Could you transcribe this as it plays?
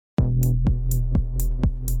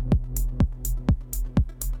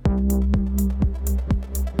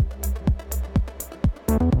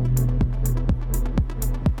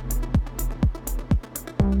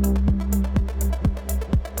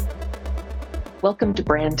Welcome to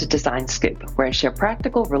Brand to Design Scoop, where I share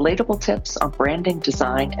practical, relatable tips on branding,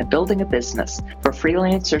 design, and building a business for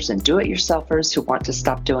freelancers and do-it-yourselfers who want to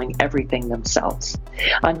stop doing everything themselves.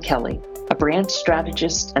 I'm Kelly, a brand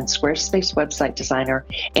strategist and Squarespace website designer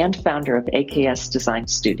and founder of AKS Design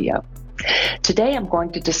Studio. Today, I'm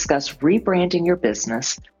going to discuss rebranding your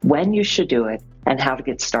business, when you should do it, and how to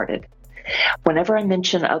get started. Whenever I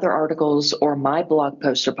mention other articles or my blog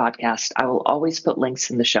post or podcast, I will always put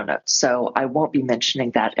links in the show notes, so I won't be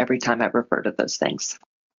mentioning that every time I refer to those things.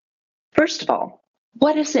 First of all,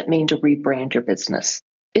 what does it mean to rebrand your business?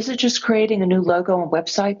 Is it just creating a new logo and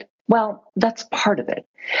website? Well, that's part of it,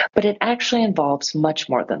 but it actually involves much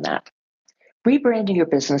more than that. Rebranding your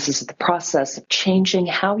business is the process of changing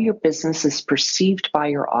how your business is perceived by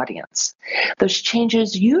your audience. Those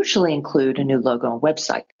changes usually include a new logo and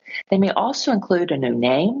website. They may also include a new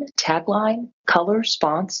name, tagline, colors,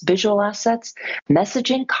 fonts, visual assets,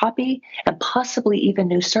 messaging, copy, and possibly even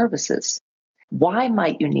new services. Why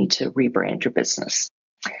might you need to rebrand your business?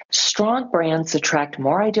 Strong brands attract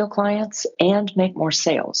more ideal clients and make more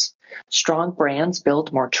sales. Strong brands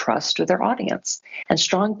build more trust with their audience, and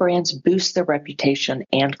strong brands boost their reputation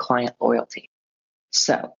and client loyalty.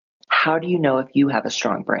 So, how do you know if you have a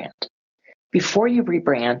strong brand? Before you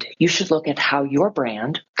rebrand, you should look at how your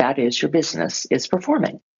brand, that is your business, is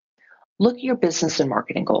performing. Look at your business and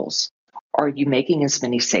marketing goals. Are you making as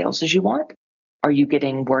many sales as you want? Are you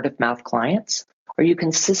getting word of mouth clients? Are you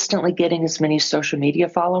consistently getting as many social media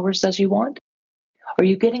followers as you want? Are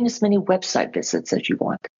you getting as many website visits as you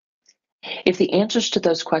want? If the answers to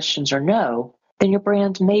those questions are no, then your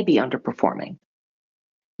brand may be underperforming.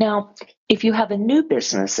 Now, if you have a new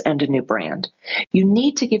business and a new brand, you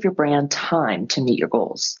need to give your brand time to meet your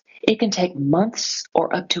goals. It can take months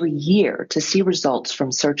or up to a year to see results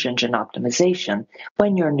from search engine optimization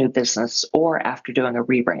when you're a new business or after doing a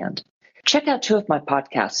rebrand. Check out 2 of my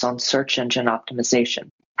podcasts on search engine optimization,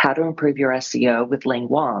 How to Improve Your SEO with Ling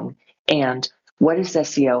Wang, and What is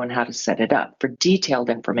SEO and How to Set It Up, for detailed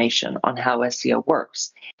information on how SEO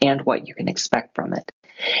works and what you can expect from it.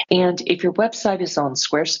 And if your website is on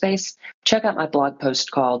Squarespace, check out my blog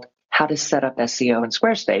post called How to Set Up SEO in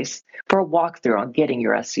Squarespace for a walkthrough on getting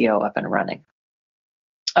your SEO up and running.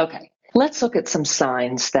 Okay, let's look at some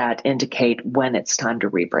signs that indicate when it's time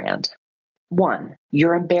to rebrand. 1,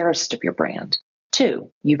 you're embarrassed of your brand.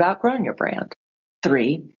 2, you've outgrown your brand.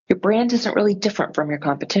 3, your brand isn't really different from your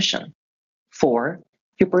competition. 4,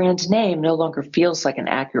 your brand name no longer feels like an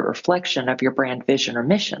accurate reflection of your brand vision or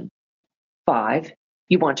mission. 5,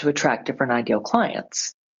 you want to attract different ideal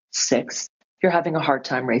clients. 6, you're having a hard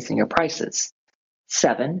time raising your prices.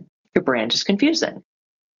 7, your brand is confusing.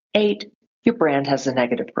 8, your brand has a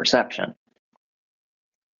negative perception.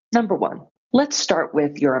 Number 1, let's start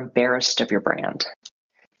with you're embarrassed of your brand.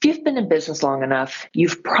 If you've been in business long enough,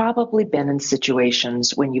 you've probably been in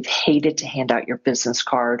situations when you've hated to hand out your business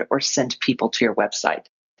card or send people to your website.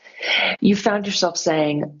 You found yourself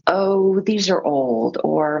saying, "Oh, these are old,"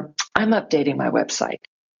 or "I'm updating my website,"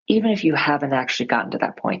 even if you haven't actually gotten to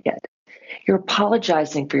that point yet. You're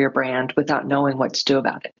apologizing for your brand without knowing what to do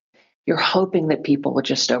about it. You're hoping that people will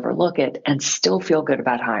just overlook it and still feel good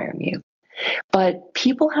about hiring you. But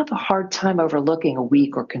people have a hard time overlooking a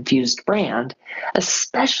weak or confused brand,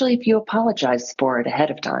 especially if you apologize for it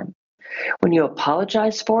ahead of time. When you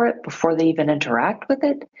apologize for it before they even interact with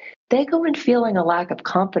it, they go in feeling a lack of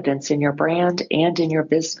confidence in your brand and in your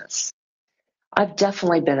business. I've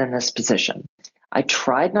definitely been in this position. I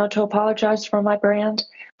tried not to apologize for my brand,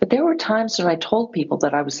 but there were times when I told people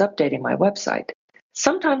that I was updating my website.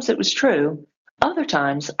 Sometimes it was true. Other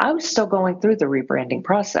times, I was still going through the rebranding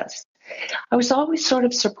process. I was always sort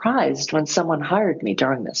of surprised when someone hired me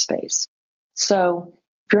during this phase. So,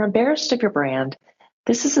 if you're embarrassed of your brand,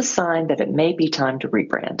 this is a sign that it may be time to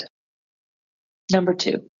rebrand. Number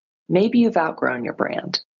 2, maybe you've outgrown your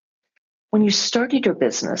brand. When you started your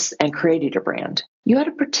business and created your brand, you had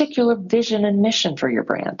a particular vision and mission for your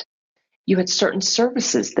brand. You had certain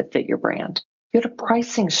services that fit your brand. You had a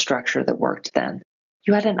pricing structure that worked then.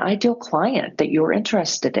 You had an ideal client that you were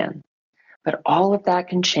interested in. But all of that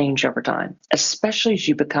can change over time, especially as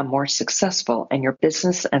you become more successful and your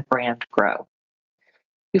business and brand grow.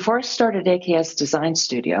 Before I started AKS Design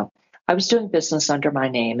Studio, I was doing business under my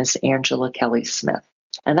name as Angela Kelly Smith,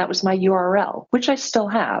 and that was my URL, which I still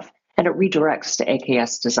have, and it redirects to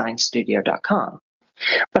aksdesignstudio.com.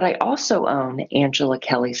 But I also own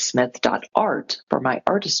angelakellysmith.art for my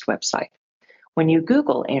artist website. When you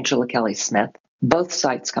Google Angela Kelly Smith, both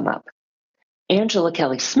sites come up. Angela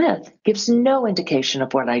Kelly Smith gives no indication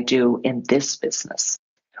of what I do in this business.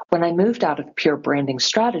 When I moved out of pure branding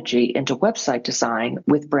strategy into website design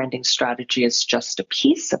with branding strategy as just a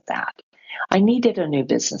piece of that, I needed a new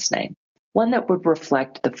business name, one that would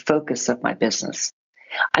reflect the focus of my business.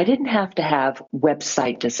 I didn't have to have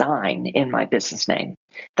website design in my business name.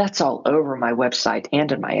 That's all over my website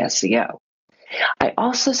and in my SEO. I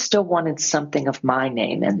also still wanted something of my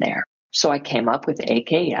name in there, so I came up with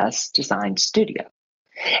AKS Design Studio.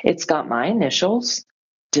 It's got my initials,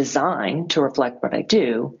 design to reflect what I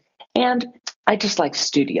do, and I just like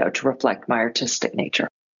studio to reflect my artistic nature.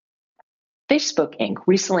 Facebook Inc.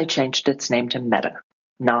 recently changed its name to Meta.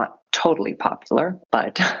 Not totally popular,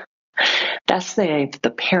 but that's the name of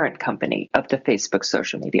the parent company of the Facebook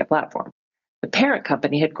social media platform. The parent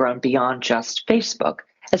company had grown beyond just Facebook,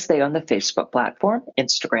 as they own the Facebook platform,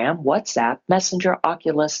 Instagram, WhatsApp, Messenger,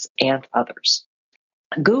 Oculus, and others.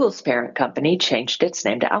 Google's parent company changed its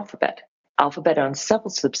name to Alphabet. Alphabet owns several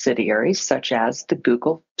subsidiaries such as the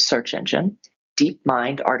Google search engine,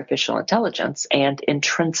 DeepMind artificial intelligence, and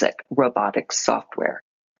Intrinsic robotics software.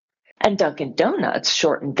 And Dunkin' Donuts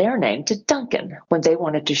shortened their name to Dunkin' when they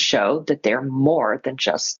wanted to show that they're more than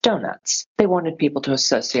just donuts. They wanted people to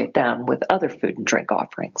associate them with other food and drink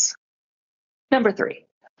offerings. Number 3,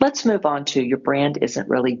 let's move on to your brand isn't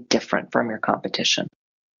really different from your competition.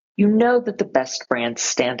 You know that the best brands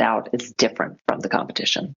stand out as different from the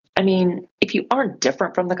competition. I mean, if you aren't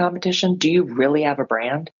different from the competition, do you really have a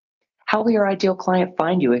brand? How will your ideal client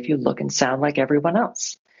find you if you look and sound like everyone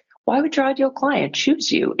else? Why would your ideal client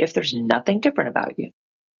choose you if there's nothing different about you?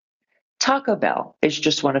 Taco Bell is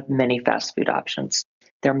just one of many fast food options.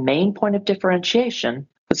 Their main point of differentiation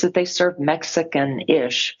was that they serve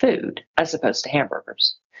Mexican-ish food as opposed to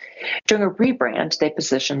hamburgers. During a rebrand, they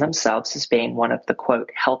positioned themselves as being one of the,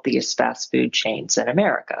 quote, healthiest fast food chains in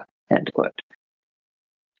America, end quote.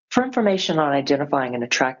 For information on identifying and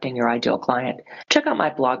attracting your ideal client, check out my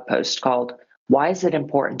blog post called Why is it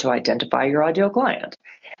important to identify your ideal client?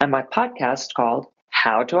 And my podcast called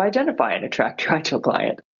How to Identify and Attract Your Ideal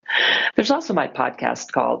Client. There's also my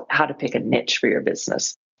podcast called How to Pick a Niche for Your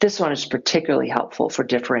Business. This one is particularly helpful for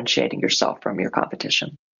differentiating yourself from your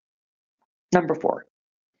competition. Number 4.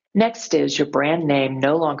 Next is your brand name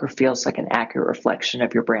no longer feels like an accurate reflection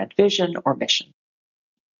of your brand vision or mission.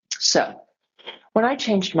 So, when I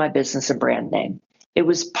changed my business and brand name, it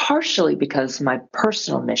was partially because my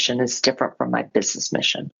personal mission is different from my business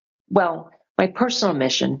mission. Well, my personal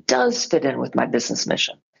mission does fit in with my business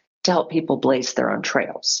mission to help people blaze their own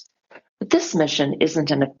trails. But this mission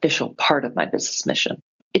isn't an official part of my business mission.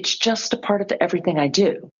 It's just a part of everything I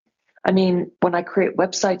do. I mean, when I create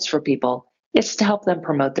websites for people, it's to help them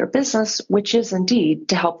promote their business, which is indeed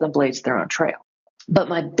to help them blaze their own trail. But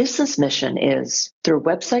my business mission is, through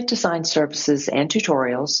website design services and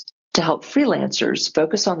tutorials, to help freelancers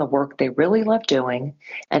focus on the work they really love doing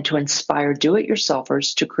and to inspire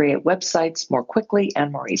do-it-yourselfers to create websites more quickly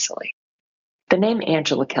and more easily. The name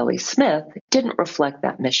Angela Kelly Smith didn't reflect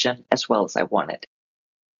that mission as well as I wanted.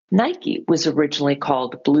 Nike was originally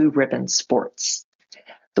called Blue Ribbon Sports.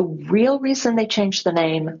 The real reason they changed the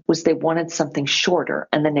name was they wanted something shorter,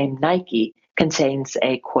 and the name Nike contains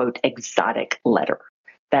a, quote, exotic letter,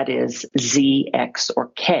 that is Z, X, or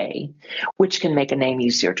K, which can make a name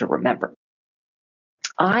easier to remember.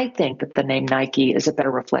 I think that the name Nike is a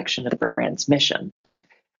better reflection of the brand's mission.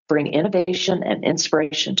 Bring innovation and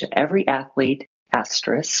inspiration to every athlete,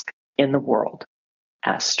 asterisk, in the world.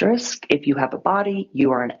 Asterisk, if you have a body,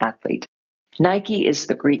 you are an athlete. Nike is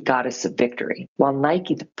the Greek goddess of victory. While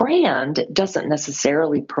Nike, the brand, doesn't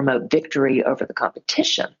necessarily promote victory over the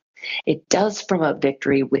competition, it does promote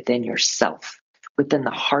victory within yourself, within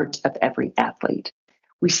the heart of every athlete.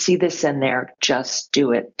 We see this in their Just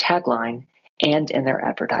Do It tagline and in their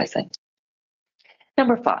advertising.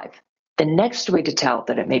 Number 5, the next way to tell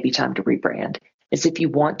that it may be time to rebrand is if you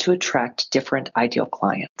want to attract different ideal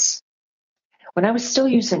clients. When I was still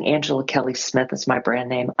using Angela Kelly Smith as my brand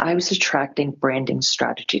name, I was attracting branding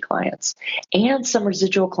strategy clients and some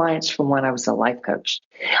residual clients from when I was a life coach.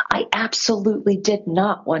 I absolutely did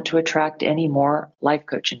not want to attract any more life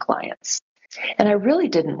coaching clients. And I really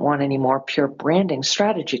didn't want any more pure branding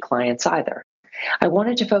strategy clients either. I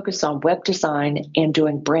wanted to focus on web design and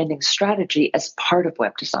doing branding strategy as part of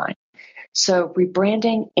web design. So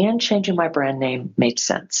rebranding and changing my brand name made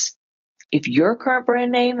sense. If your current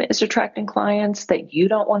brand name is attracting clients that you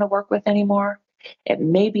don't want to work with anymore, it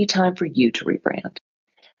may be time for you to rebrand.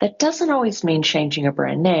 That doesn't always mean changing a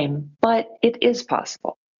brand name, but it is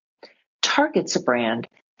possible. Target's a brand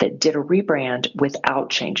that did a rebrand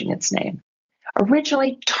without changing its name.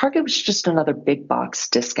 Originally, Target was just another big box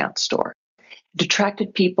discount store. It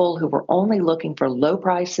attracted people who were only looking for low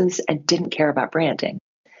prices and didn't care about branding.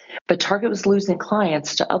 But Target was losing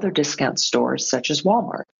clients to other discount stores such as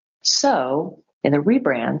Walmart. So, in the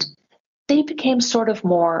rebrand, they became sort of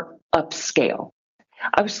more upscale.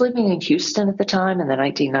 I was living in Houston at the time in the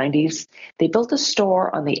 1990s. They built a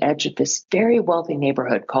store on the edge of this very wealthy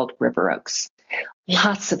neighborhood called River Oaks.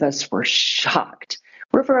 Lots of us were shocked.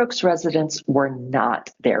 River Oaks residents were not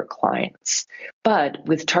their clients. But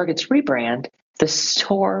with Target's rebrand, the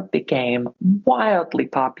store became wildly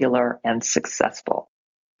popular and successful.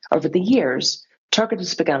 Over the years, Target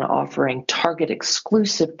has begun offering Target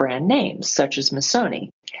exclusive brand names such as Missoni,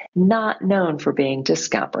 not known for being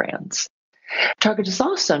discount brands. Target is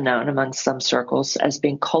also known among some circles as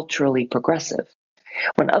being culturally progressive.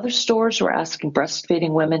 When other stores were asking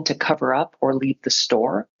breastfeeding women to cover up or leave the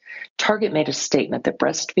store, Target made a statement that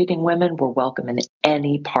breastfeeding women were welcome in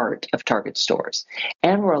any part of Target stores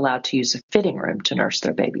and were allowed to use a fitting room to nurse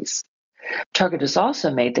their babies. Target has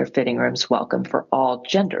also made their fitting rooms welcome for all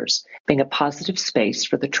genders, being a positive space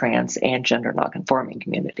for the trans and gender nonconforming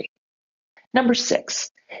community. Number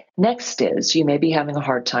 6. Next is you may be having a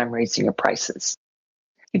hard time raising your prices.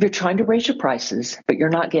 If you're trying to raise your prices, but you're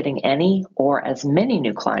not getting any or as many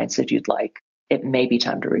new clients as you'd like, it may be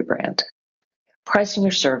time to rebrand. Pricing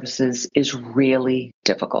your services is really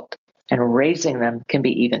difficult, and raising them can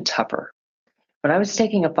be even tougher. When I was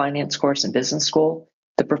taking a finance course in business school,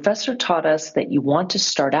 the professor taught us that you want to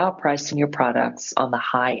start out pricing your products on the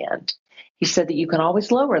high end. He said that you can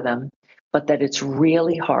always lower them, but that it's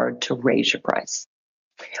really hard to raise your price.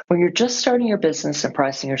 When you're just starting your business and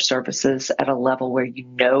pricing your services at a level where you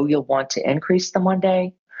know you'll want to increase them one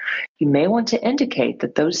day, you may want to indicate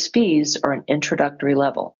that those fees are an introductory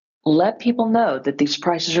level. Let people know that these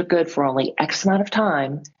prices are good for only X amount of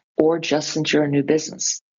time or just since you're a new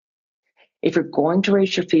business. If you're going to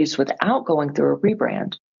raise your fees without going through a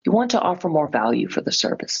rebrand, you want to offer more value for the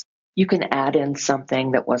service. You can add in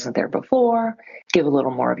something that wasn't there before, give a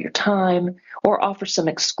little more of your time, or offer some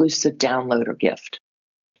exclusive download or gift.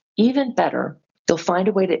 Even better, you'll find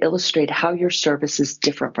a way to illustrate how your service is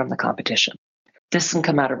different from the competition. This can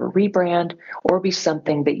come out of a rebrand or be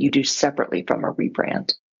something that you do separately from a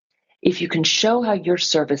rebrand. If you can show how your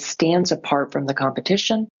service stands apart from the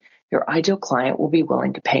competition, your ideal client will be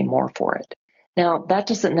willing to pay more for it. Now, that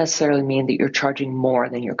doesn't necessarily mean that you're charging more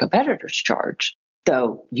than your competitors charge,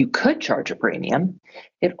 though you could charge a premium.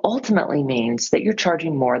 It ultimately means that you're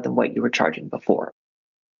charging more than what you were charging before.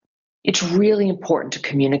 It's really important to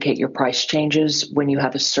communicate your price changes when you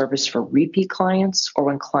have a service for repeat clients or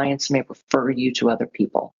when clients may refer you to other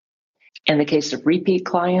people. In the case of repeat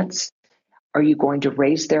clients, are you going to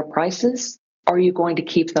raise their prices or are you going to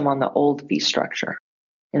keep them on the old fee structure?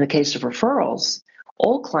 In the case of referrals,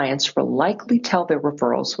 old clients will likely tell their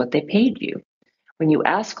referrals what they paid you. When you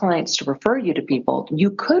ask clients to refer you to people,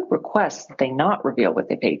 you could request that they not reveal what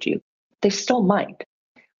they paid you. They still might.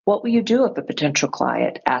 What will you do if a potential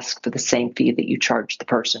client asks for the same fee that you charged the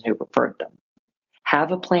person who referred them?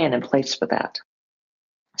 Have a plan in place for that.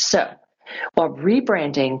 So, while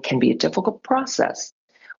rebranding can be a difficult process,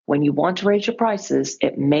 when you want to raise your prices,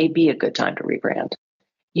 it may be a good time to rebrand.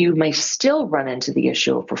 You may still run into the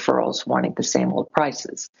issue of referrals wanting the same old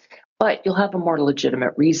prices, but you'll have a more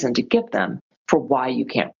legitimate reason to give them for why you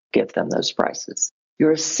can't give them those prices.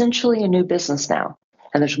 You're essentially a new business now,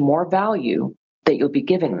 and there's more value that you'll be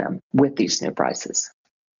giving them with these new prices.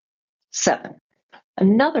 7.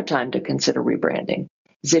 Another time to consider rebranding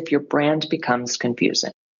is if your brand becomes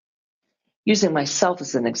confusing. Using myself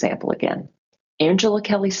as an example again, Angela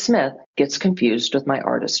Kelly Smith gets confused with my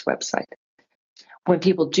artist website. When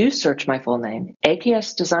people do search my full name,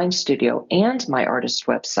 AKS Design Studio and my artist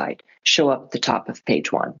website show up at the top of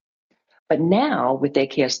page 1. But now with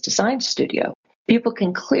AKS Design Studio, people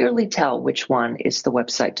can clearly tell which one is the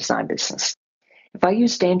website design business. If I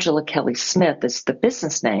used Angela Kelly Smith as the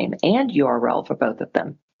business name and URL for both of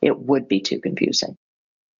them, it would be too confusing.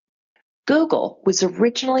 Google was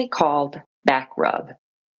originally called Backrub.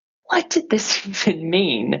 What did this even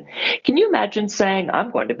mean? Can you imagine saying,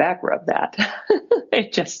 I'm going to backrub that?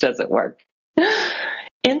 It just doesn't work.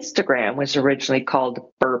 Instagram was originally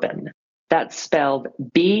called Bourbon. That's spelled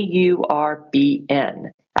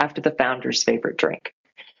Burbn, after the founder's favorite drink.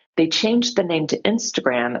 They changed the name to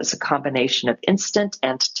Instagram as a combination of instant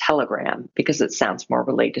and telegram because it sounds more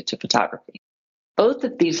related to photography. Both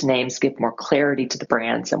of these names give more clarity to the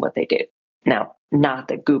brands and what they do. Now, not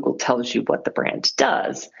that Google tells you what the brand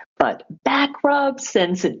does, but Backrub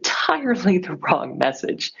sends entirely the wrong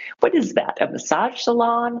message. What is that? A massage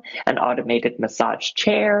salon? An automated massage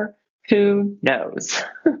chair? Who knows?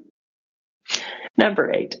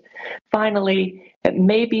 Number 8, finally, it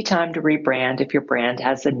may be time to rebrand if your brand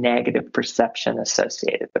has a negative perception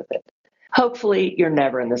associated with it. Hopefully, you're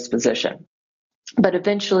never in this position, but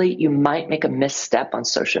eventually you might make a misstep on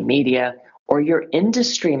social media, or your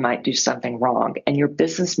industry might do something wrong and your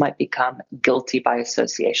business might become guilty by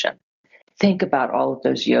association. Think about all of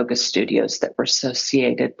those yoga studios that were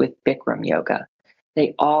associated with Bikram yoga.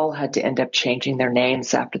 They all had to end up changing their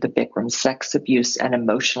names after the Bikram sex abuse and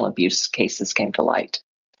emotional abuse cases came to light.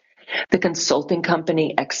 The consulting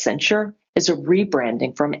company Accenture is a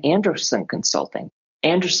rebranding from Andersen Consulting.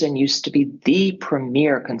 Andersen used to be the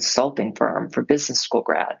premier consulting firm for business school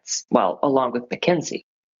grads, well, along with McKinsey.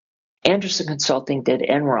 Andersen Consulting did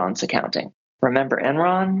Enron's accounting. Remember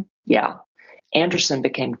Enron? Yeah. Andersen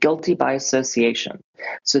became guilty by association,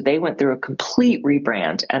 so they went through a complete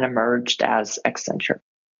rebrand and emerged as Accenture.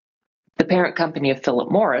 The parent company of Philip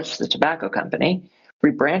Morris, the tobacco company,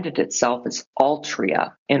 rebranded itself as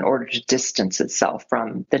Altria in order to distance itself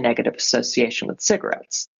from the negative association with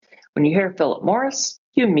cigarettes. When you hear Philip Morris,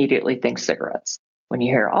 you immediately think cigarettes. When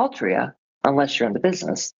you hear Altria, unless you're in the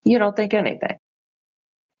business, you don't think anything.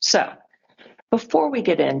 So, before we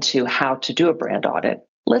get into how to do a brand audit,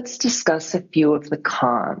 let's discuss a few of the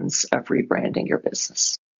cons of rebranding your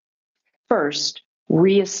business. First,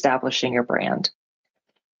 reestablishing your brand.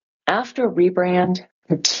 After a rebrand,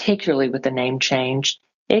 particularly with the name change,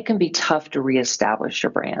 it can be tough to reestablish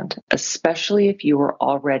your brand, especially if you are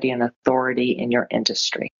already an authority in your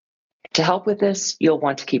industry. To help with this, you'll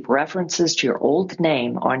want to keep references to your old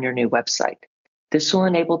name on your new website. This will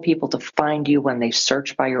enable people to find you when they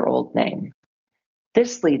search by your old name.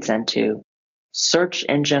 This leads into search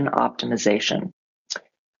engine optimization.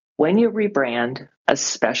 When you rebrand,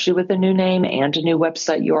 especially with a new name and a new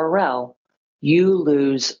website URL, you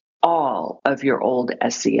lose all of your old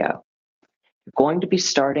SEO. You're going to be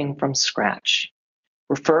starting from scratch.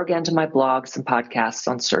 Refer again to my blogs and podcasts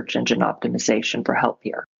on search engine optimization for help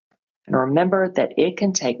here. And remember that it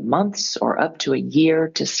can take months or up to a year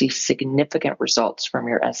to see significant results from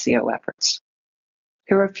your SEO efforts.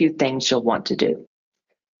 Here are a few things you'll want to do.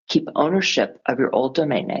 Keep ownership of your old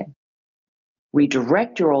domain name.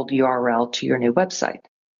 Redirect your old URL to your new website.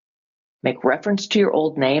 Make reference to your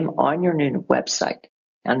old name on your new website,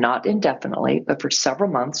 and not indefinitely, but for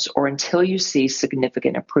several months or until you see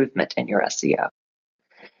significant improvement in your SEO.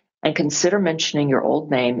 And consider mentioning your old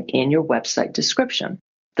name in your website description.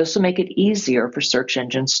 This will make it easier for search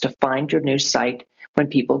engines to find your new site when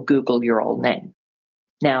people Google your old name.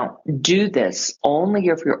 Now, do this only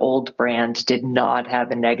if your old brand did not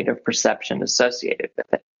have a negative perception associated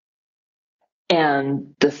with it.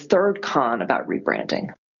 And the third con about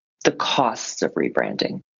rebranding, the costs of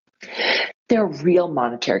rebranding. There are real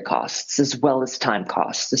monetary costs as well as time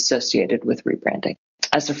costs associated with rebranding.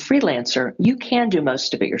 As a freelancer, you can do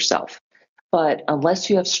most of it yourself, but unless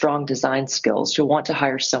you have strong design skills, you'll want to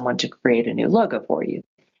hire someone to create a new logo for you,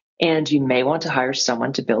 and you may want to hire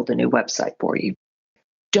someone to build a new website for you.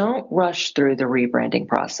 Don't rush through the rebranding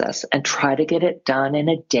process and try to get it done in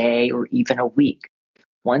a day or even a week.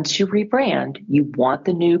 Once you rebrand, you want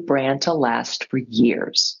the new brand to last for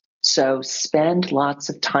years. So spend lots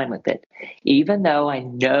of time with it, even though I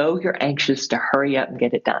know you're anxious to hurry up and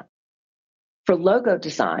get it done. For logo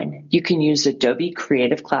design, you can use Adobe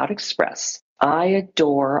Creative Cloud Express. I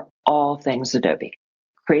adore all things Adobe.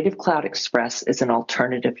 Creative Cloud Express is an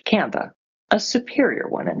alternative to Canva, a superior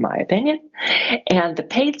one in my opinion, and the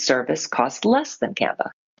paid service costs less than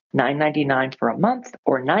Canva, $9.99 for a month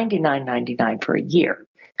or $99.99 for a year,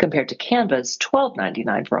 compared to Canva's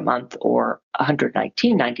 $12.99 for a month or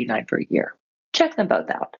 $119.99 for a year. Check them both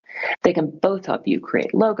out. They can both help you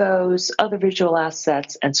create logos, other visual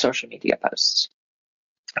assets, and social media posts.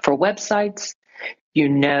 For websites, you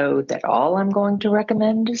know that all I'm going to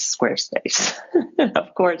recommend is Squarespace.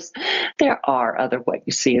 Of course, there are other what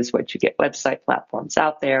you see is what you get website platforms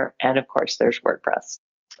out there, and of course, there's WordPress.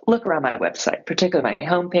 Look around my website, particularly my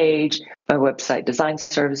homepage, my website design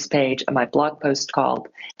service page, and my blog post called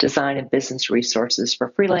Design and Business Resources for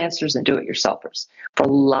Freelancers and Do-It-Yourselfers for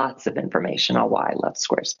lots of information on why I love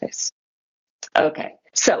Squarespace. Okay,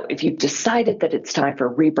 so if you've decided that it's time for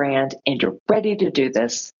a rebrand and you're ready to do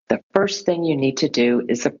this, the first thing you need to do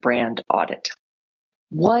is a brand audit.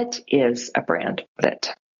 What is a brand audit?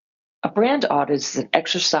 A brand audit is an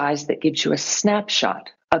exercise that gives you a snapshot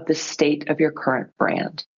of the state of your current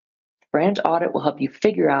brand. Brand audit will help you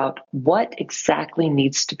figure out what exactly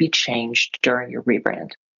needs to be changed during your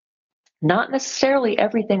rebrand. Not necessarily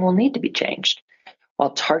everything will need to be changed.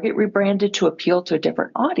 While Target rebranded to appeal to a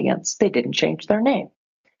different audience, they didn't change their name.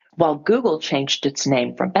 While Google changed its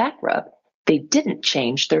name from Backrub, They didn't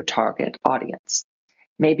change their target audience.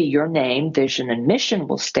 Maybe your name, vision, and mission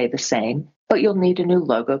will stay the same, but you'll need a new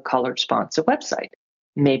logo, color, responsive website.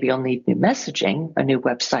 Maybe you'll need new messaging, a new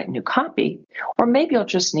website, new copy, or maybe you'll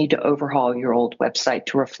just need to overhaul your old website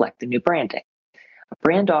to reflect the new branding. A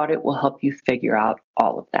brand audit will help you figure out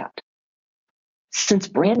all of that. Since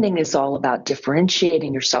branding is all about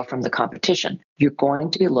differentiating yourself from the competition, you're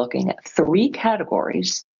going to be looking at 3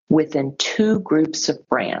 categories within 2 groups of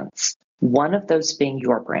brands, one of those being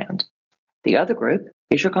your brand. The other group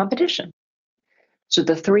is your competition. So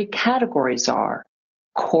the 3 categories are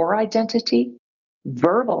core identity,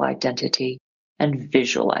 verbal identity, and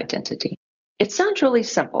visual identity. It sounds really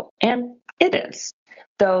simple, and it is,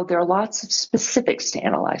 though there are lots of specifics to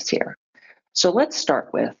analyze here. So let's start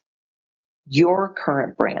with your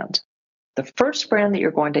current brand. The first brand that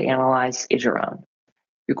you're going to analyze is your own.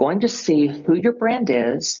 You're going to see who your brand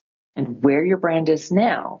is and where your brand is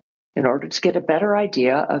now in order to get a better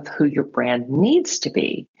idea of who your brand needs to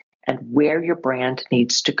be and where your brand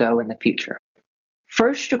needs to go in the future.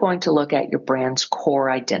 First, you're going to look at your brand's core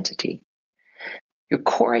identity. Your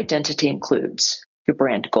core identity includes your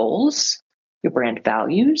brand goals, your brand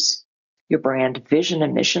values, your brand vision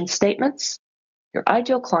and mission statements, your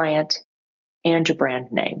ideal client, and your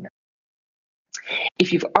brand name.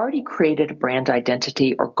 If you've already created a brand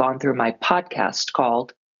identity or gone through my podcast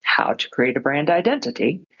called How to Create a Brand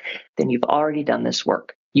Identity, then you've already done this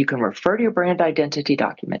work. You can refer to your brand identity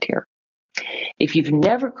document here. If you've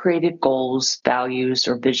never created goals, values,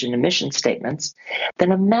 or vision and mission statements,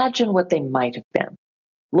 then imagine what they might have been.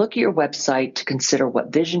 Look at your website to consider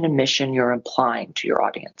what vision and mission you're implying to your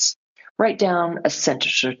audience. Write down a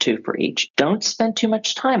sentence or 2 for each. Don't spend too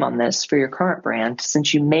much time on this for your current brand,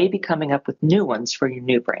 since you may be coming up with new ones for your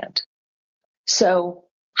new brand. So,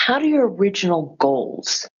 how do your original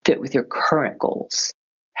goals fit with your current goals?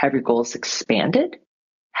 Have your goals expanded?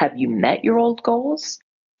 Have you met your old goals?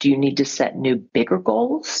 Do you need to set new, bigger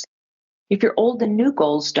goals? If your old and new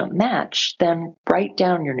goals don't match, then write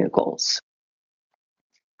down your new goals.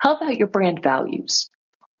 How about your brand values?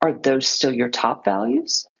 Are those still your top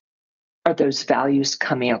values? Are those values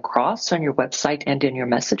coming across on your website and in your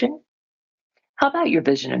messaging? How about your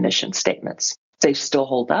vision and mission statements? Do they still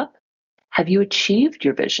hold up? Have you achieved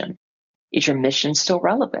your vision? Is your mission still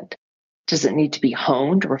relevant? Does it need to be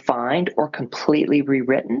honed, refined, or completely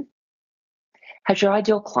rewritten? Has your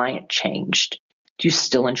ideal client changed? Do you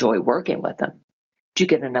still enjoy working with them? Do you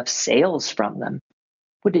get enough sales from them?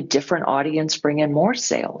 Would a different audience bring in more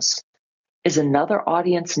sales? Is another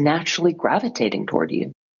audience naturally gravitating toward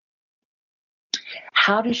you?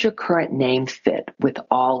 How does your current name fit with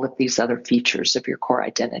all of these other features of your core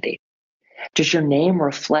identity? Does your name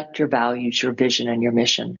reflect your values, your vision, and your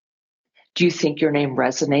mission? Do you think your name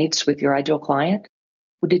resonates with your ideal client?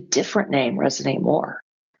 Would a different name resonate more?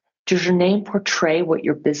 Does your name portray what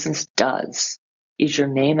your business does? Is your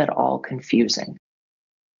name at all confusing?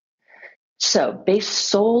 So, based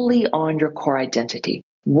solely on your core identity,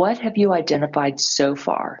 what have you identified so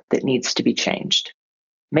far that needs to be changed?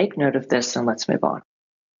 Make note of this and let's move on.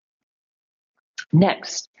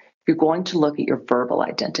 Next, you're going to look at your verbal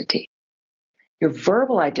identity. Your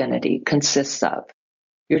verbal identity consists of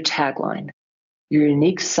your tagline, your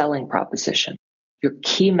unique selling proposition, your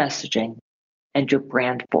key messaging, and your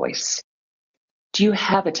brand voice. Do you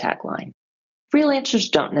have a tagline? Freelancers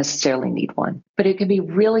don't necessarily need one, but it can be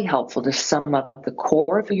really helpful to sum up the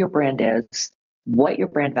core of who your brand is, what your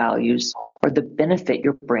brand values, or the benefit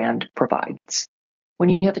your brand provides. When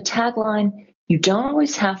you have a tagline, you don't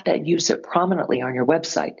always have to use it prominently on your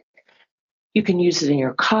website. You can use it in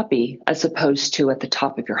your copy as opposed to at the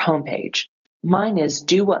top of your homepage. Mine is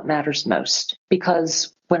do what matters most,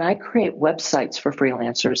 because when I create websites for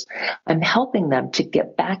freelancers, I'm helping them to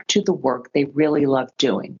get back to the work they really love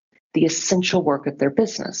doing, the essential work of their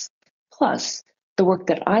business. Plus, the work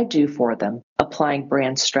that I do for them, applying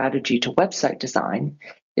brand strategy to website design,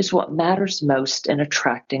 is what matters most in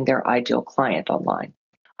attracting their ideal client online.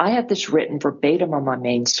 I have this written verbatim on my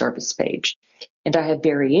main service page, and I have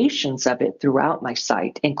variations of it throughout my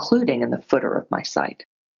site, including in the footer of my site.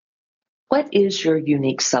 What is your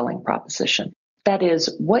unique selling proposition? That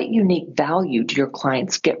is, what unique value do your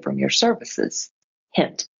clients get from your services?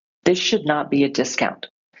 Hint, this should not be a discount.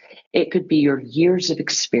 It could be your years of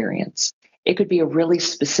experience. It could be a really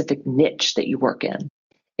specific niche that you work in.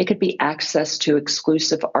 It could be access to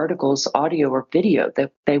exclusive articles, audio, or video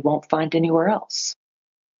that they won't find anywhere else.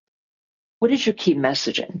 What is your key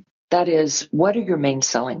messaging? That is, what are your main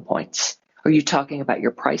selling points? Are you talking about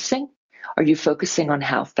your pricing? Are you focusing on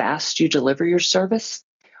how fast you deliver your service?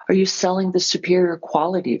 Are you selling the superior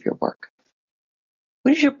quality of your work?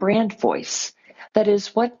 What is your brand voice? That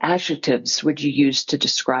is, what adjectives would you use to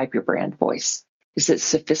describe your brand voice? Is it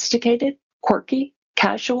sophisticated, quirky,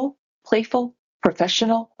 casual, playful,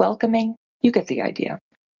 professional, welcoming? You get the idea.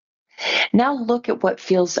 Now look at what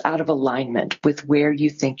feels out of alignment with where you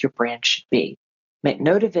think your brand should be. Make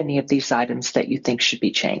note of any of these items that you think should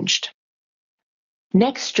be changed.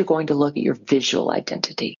 Next, you're going to look at your visual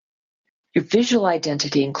identity. Your visual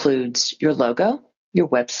identity includes your logo, your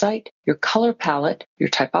website, your color palette, your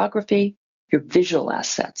typography, your visual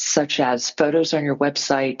assets, such as photos on your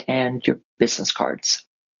website and your business cards.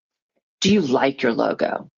 Do you like your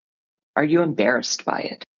logo? Are you embarrassed by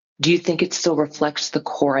it? Do you think it still reflects the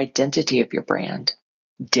core identity of your brand?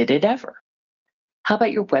 Did it ever? How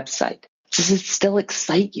about your website? Does it still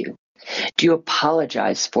excite you? Do you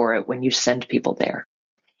apologize for it when you send people there?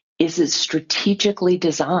 Is it strategically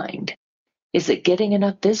designed? Is it getting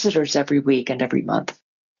enough visitors every week and every month?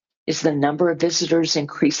 Is the number of visitors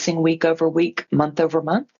increasing week over week, month over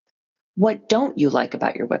month? What don't you like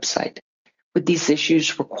about your website? Would these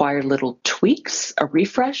issues require little tweaks, a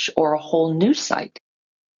refresh, or a whole new site?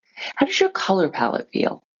 How does your color palette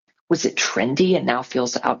feel? Was it trendy and now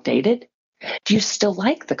feels outdated? Do you still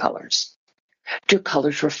like the colors? Do your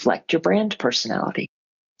colors reflect your brand personality?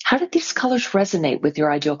 How do these colors resonate with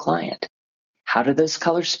your ideal client? How do those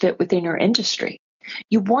colors fit within your industry?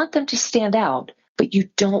 You want them to stand out, but you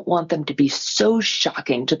don't want them to be so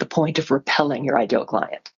shocking to the point of repelling your ideal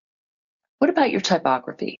client. What about your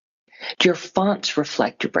typography? Do your fonts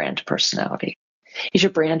reflect your brand personality? Is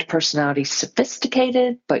your brand personality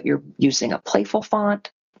sophisticated, but you're using a playful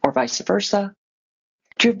font, or vice versa?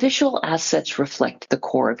 Do your visual assets reflect the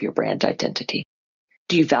core of your brand identity?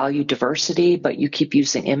 Do you value diversity, but you keep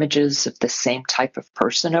using images of the same type of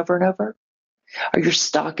person over and over? Are your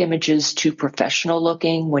stock images too professional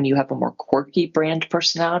looking when you have a more quirky brand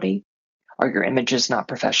personality? Are your images not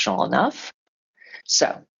professional enough?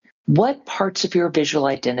 So, what parts of your visual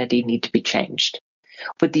identity need to be changed?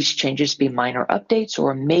 Would these changes be minor updates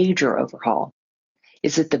or a major overhaul?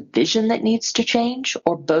 Is it the vision that needs to change,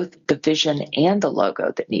 or both the vision and the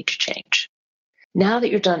logo that need to change? Now that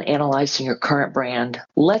you're done analyzing your current brand,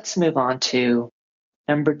 let's move on to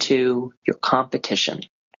number 2, your competition.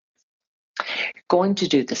 You're going to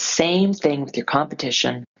do the same thing with your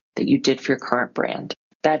competition that you did for your current brand.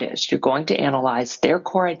 That is, you're going to analyze their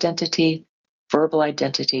core identity, verbal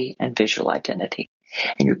identity, and visual identity.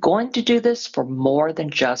 And you're going to do this for more than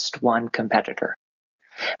just one competitor.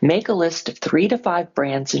 Make a list of 3 to 5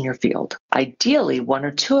 brands in your field. Ideally, 1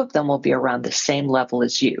 or 2 of them will be around the same level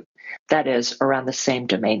as you. That is, around the same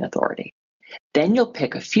domain authority. Then you'll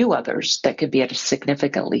pick a few others that could be at a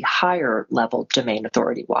significantly higher level domain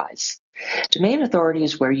authority-wise. Domain authority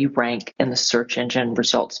is where you rank in the search engine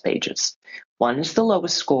results pages. 1 is the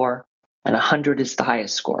lowest score, and 100 is the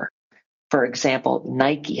highest score. For example,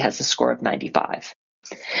 Nike has a score of 95.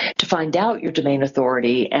 To find out your domain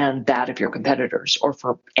authority and that of your competitors, or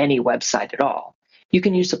for any website at all, you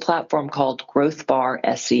can use a platform called Growth Bar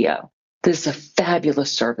SEO. This is a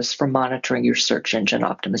fabulous service for monitoring your search engine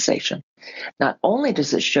optimization. Not only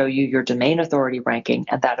does it show you your domain authority ranking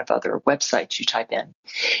and that of other websites you type in,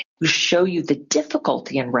 it will show you the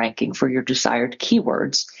difficulty in ranking for your desired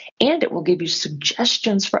keywords, and it will give you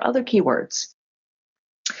suggestions for other keywords.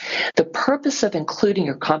 The purpose of including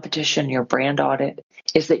your competition in your brand audit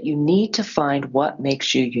is that you need to find what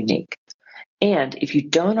makes you unique. And if you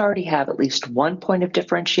don't already have at least one point of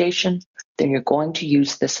differentiation, then you're going to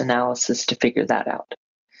use this analysis to figure that out.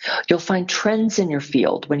 You'll find trends in your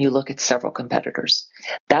field when you look at several competitors.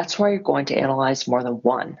 That's why you're going to analyze more than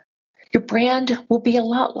one. Your brand will be a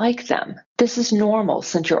lot like them. This is normal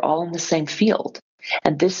since you're all in the same field.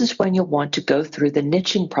 And this is when you'll want to go through the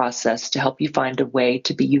niching process to help you find a way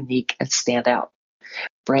to be unique and stand out.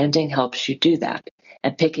 Branding helps you do that,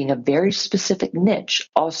 and picking a very specific niche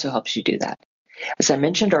also helps you do that. As I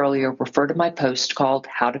mentioned earlier, refer to my post called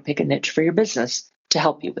How to Pick a Niche for Your Business to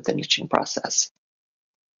help you with the niching process.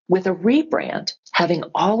 With a rebrand, having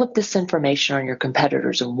all of this information on your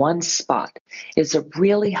competitors in one spot is a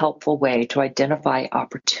really helpful way to identify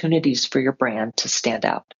opportunities for your brand to stand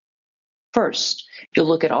out. First, you'll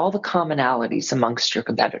look at all the commonalities amongst your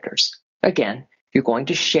competitors. Again, you're going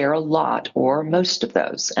to share a lot or most of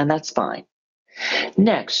those, and that's fine.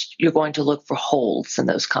 Next, you're going to look for holes in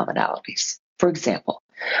those commonalities. For example,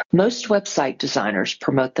 most website designers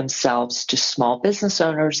promote themselves to small business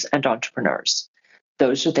owners and entrepreneurs.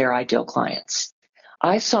 Those are their ideal clients.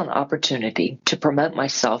 I saw an opportunity to promote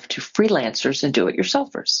myself to freelancers and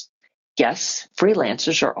do-it-yourselfers. Yes,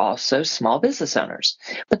 freelancers are also small business owners,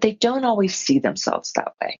 but they don't always see themselves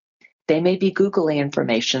that way. They may be Googling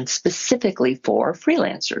information specifically for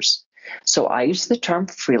freelancers. So I use the term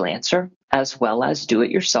freelancer as well as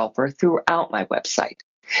do-it-yourselfer throughout my website.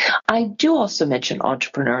 I do also mention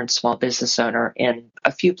entrepreneur and small business owner in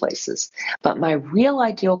a few places, but my real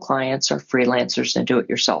ideal clients are freelancers and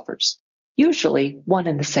do-it-yourselfers, usually one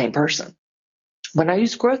and the same person. When I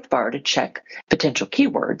use Growth Bar to check potential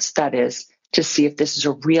keywords, that is, to see if this is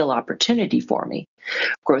a real opportunity for me,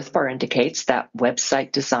 Growth Bar indicates that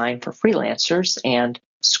website design for freelancers and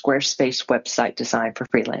Squarespace website design for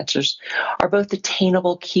freelancers are both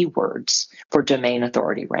attainable keywords for domain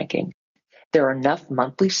authority ranking. There are enough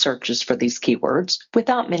monthly searches for these keywords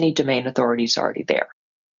without many domain authorities already there.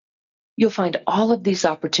 You'll find all of these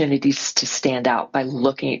opportunities to stand out by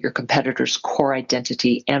looking at your competitors' core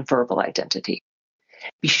identity and verbal identity.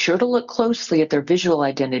 Be sure to look closely at their visual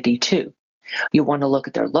identity too. You'll want to look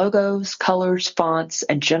at their logos, colors, fonts,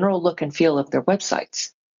 and general look and feel of their websites.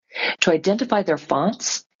 To identify their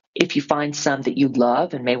fonts, if you find some that you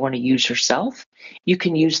love and may want to use yourself, you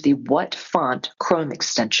can use the What Font Chrome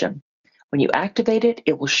extension. When you activate it,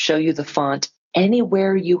 it will show you the font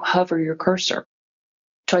anywhere you hover your cursor.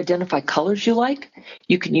 To identify colors you like,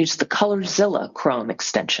 you can use the ColorZilla Chrome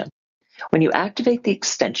extension. When you activate the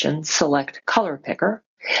extension, select Color Picker,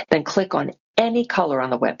 then click on any color on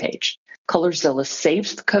the web page. ColorZilla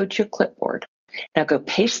saves the code to your clipboard. Now go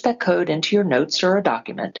paste that code into your notes or a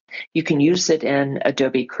document. You can use it in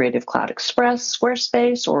Adobe Creative Cloud Express,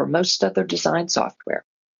 Squarespace, or most other design software.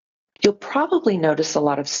 You'll probably notice a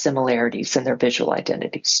lot of similarities in their visual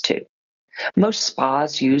identities too. Most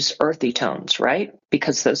spas use earthy tones, right?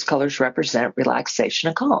 Because those colors represent relaxation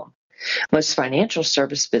and calm. Most financial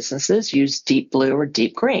service businesses use deep blue or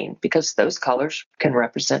deep green because those colors can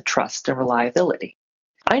represent trust and reliability.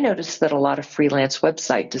 I noticed that a lot of freelance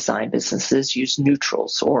website design businesses use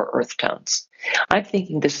neutrals or earth tones. I'm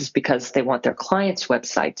thinking this is because they want their clients'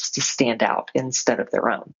 websites to stand out instead of their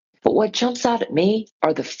own. But what jumps out at me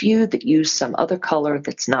are the few that use some other color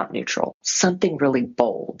that's not neutral, something really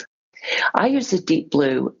bold. I use a deep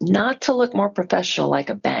blue not to look more professional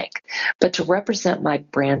like a bank, but to represent my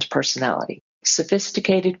brand personality,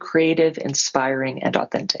 sophisticated, creative, inspiring, and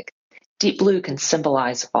authentic. Deep blue can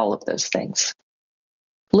symbolize all of those things.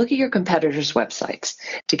 Look at your competitors' websites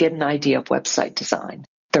to get an idea of website design,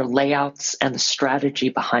 their layouts, and the strategy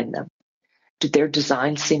behind them. Do their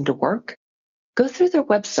designs seem to work? Go through their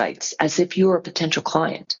websites as if you were a potential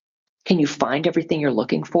client. Can you find everything you're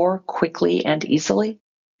looking for quickly and easily?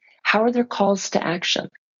 How are their calls to action?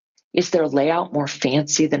 Is their layout more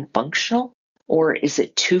fancy than functional? Or is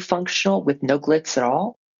it too functional with no glitz at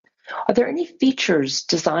all? Are there any features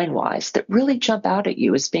design-wise that really jump out at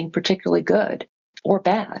you as being particularly good or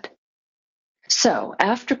bad? So,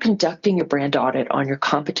 after conducting your brand audit on your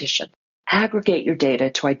competition, aggregate your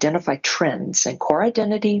data to identify trends in core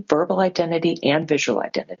identity, verbal identity, and visual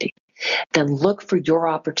identity. Then look for your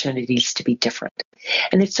opportunities to be different.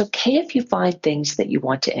 And it's okay if you find things that you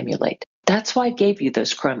want to emulate. That's why I gave you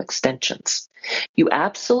those Chrome extensions. You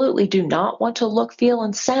absolutely do not want to look, feel,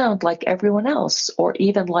 and sound like everyone else, or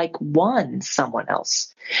even like someone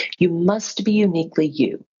else. You must be uniquely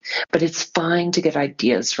you, but it's fine to get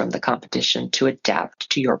ideas from the competition to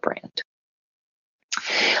adapt to your brand.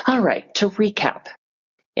 All right, to recap,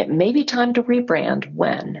 it may be time to rebrand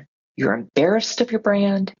when you're embarrassed of your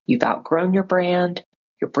brand, you've outgrown your brand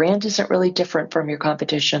isn't really different from your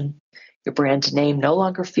competition, your brand name no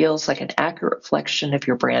longer feels like an accurate reflection of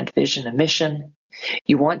your brand vision and mission,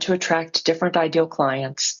 you want to attract different ideal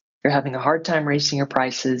clients, you're having a hard time raising your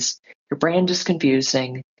prices, your brand is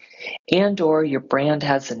confusing, and/or your brand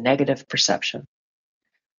has a negative perception.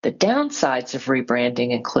 The downsides of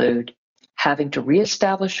rebranding include having to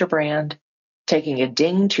reestablish your brand, taking a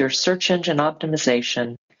ding to your search engine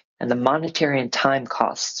optimization, and the monetary and time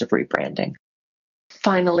costs of rebranding.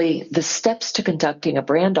 Finally, the steps to conducting a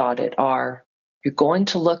brand audit are: you're going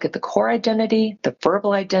to look at the core identity, the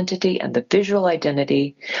verbal identity, and the visual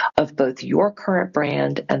identity of both your current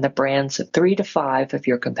brand and the brands of 3 to 5 of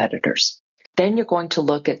your competitors. Then you're going to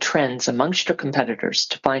look at trends amongst your competitors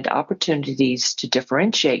to find opportunities to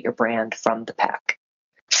differentiate your brand from the pack.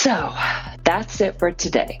 So that's it for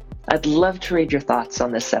today. I'd love to read your thoughts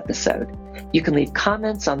on this episode. You can leave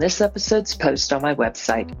comments on this episode's post on my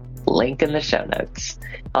website, link in the show notes.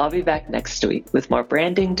 I'll be back next week with more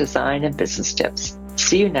branding, design, and business tips.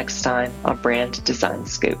 See you next time on Brand Design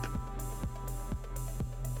Scoop.